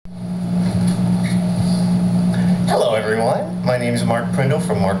everyone. My name is Mark Prindle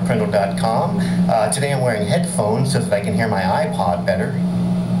from markprindle.com. Today I'm wearing headphones so that I can hear my iPod better.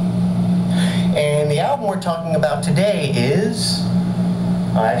 And the album we're talking about today is...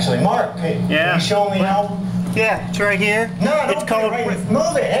 actually, Mark, can you show me the album? Yeah, it's right here. No, it's called.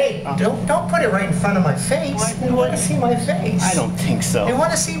 Move it. Hey, don't put it right in front of my face. They want to see my face. I don't think so. They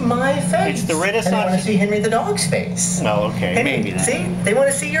want to see my face. It's the Renaissance. And they want to see Henry the dog's face. Oh, okay, Hey, maybe that. See, they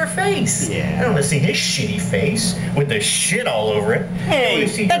want to see your face. Yeah. They don't want to see his shitty face with the shit all over it. Hey,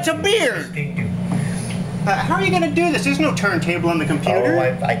 that's a beard. How are you going to do this? There's no turntable on the computer.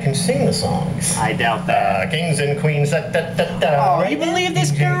 Oh, I can sing the songs. I doubt that. Kings and queens. Oh, you believe this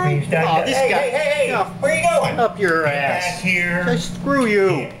guy? Oh, this guy. Hey, where are you going? Up your ass. Back here. Just screw you.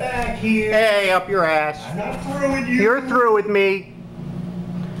 Get back here. Hey, up your ass. I'm not through with you. You're through with me.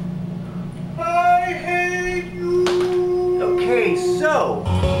 I hate you. Okay, so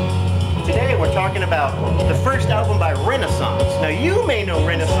today we're talking about the first album by Renaissance. Now you may know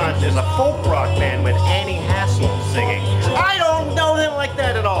Renaissance as a folk rock band with Annie Hasselhoff singing. I don't know them like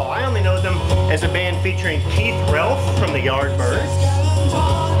that at all. I only know them as a band featuring Keith Relf from the Yardbirds.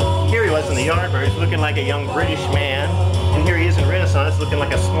 Here he was in the Yardbirds looking like a young British man, and here he is in Renaissance looking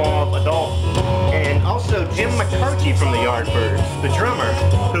like a small adult. And also Jim McCarthy from the Yardbirds, the drummer,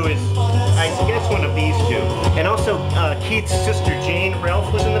 who is, I guess, one of these two. And also Keith's sister Jane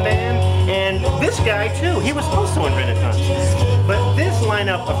Relf was in the band, and this guy too, he was also in Renaissance. But this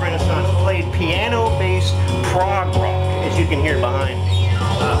lineup of Renaissance played piano-based prog rock, as you can hear behind me.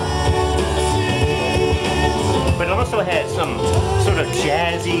 But it also had some sort of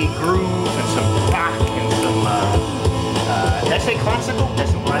jazzy groove and some Bach and some, did I say classical?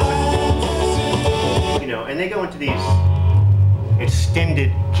 That's some classical. You know, and they go into these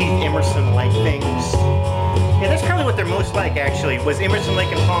extended Keith Emerson-like things. Yeah, that's probably what they're most like, actually, was Emerson,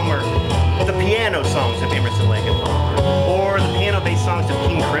 Lake and Palmer, the piano songs of Emerson, Lake and Palmer, or the piano-based songs of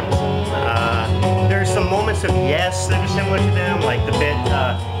King Crimson. There's some moments of Yes that are similar to them, like the bit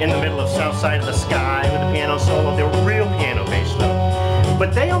in the middle of South Side of the Sky with the piano solo. They were real piano-based, though.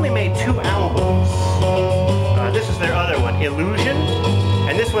 But they only made 2 albums. This is their other one, Illusion,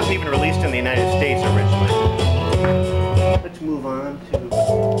 and this wasn't even released in the United States originally. Let's move on to...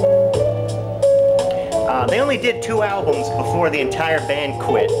 they only did 2 albums before the entire band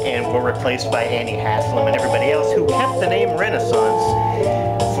quit and were replaced by Annie Hasselhoff and everybody else, who kept the name Renaissance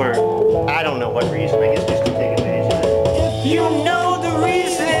for, I don't know what reason, I guess just to take advantage of it. You know the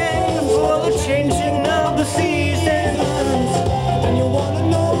reason for the changing of the seasons, and you want to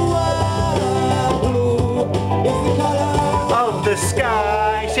know of the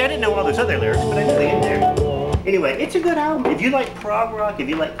sky. See, I didn't know all those other lyrics, but I knew they in there. Anyway, it's a good album. If you like prog rock, if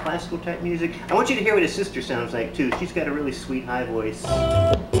you like classical type music, I want you to hear what his sister sounds like too. She's got a really sweet high voice.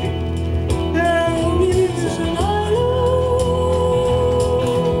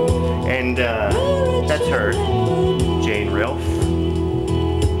 And that's her, Jane Relf.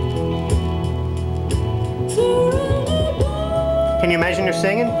 Can you imagine her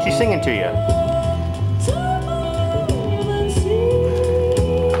singing? She's singing to you.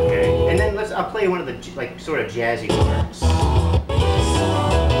 I'll play one of the sort of jazzy parts.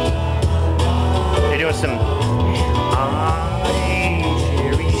 They're doing some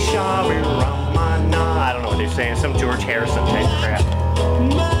I don't know what they're saying, some George Harrison type crap.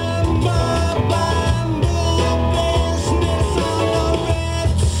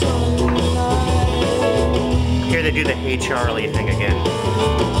 Here they do the Hey Charlie thing again.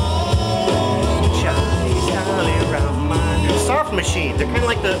 Soft Machine. They're kind of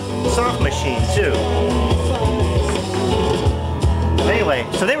like the Soft Machine, too. Anyway,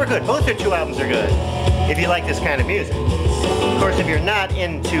 so they were good. Both their 2 albums are good, if you like this kind of music. Of course, if you're not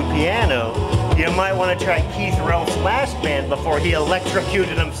into piano, you might want to try Keith Relf's last band before he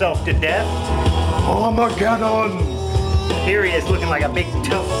electrocuted himself to death. Armageddon! Here he is looking like a big,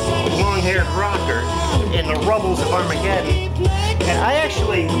 tough, long-haired rocker in the rubbles of Armageddon. And I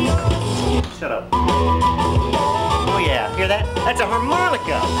actually... Shut up. Oh yeah, hear that? That's a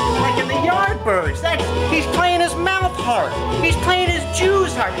harmonica, like in the Yardbirds. He's playing his mouth harp. He's playing his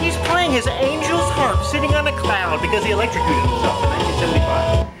Jew's harp. He's playing his angel's harp sitting on a cloud because he electrocuted himself in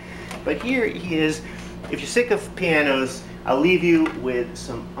 1975. But here he is. If you're sick of pianos, I'll leave you with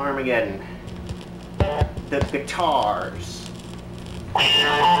some Armageddon. The guitars.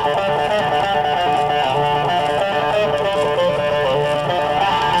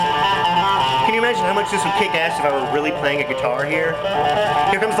 Can you imagine how much this would kick ass if I were really playing a guitar here?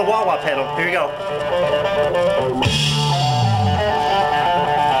 Here comes the wah-wah pedal. Here you go.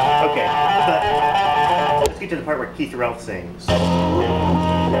 Okay, let's get to the part where Keith Relf sings.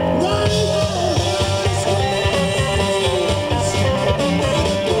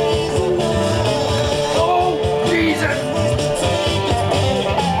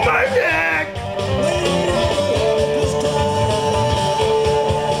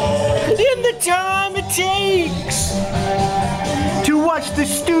 across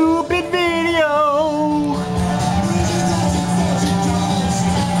the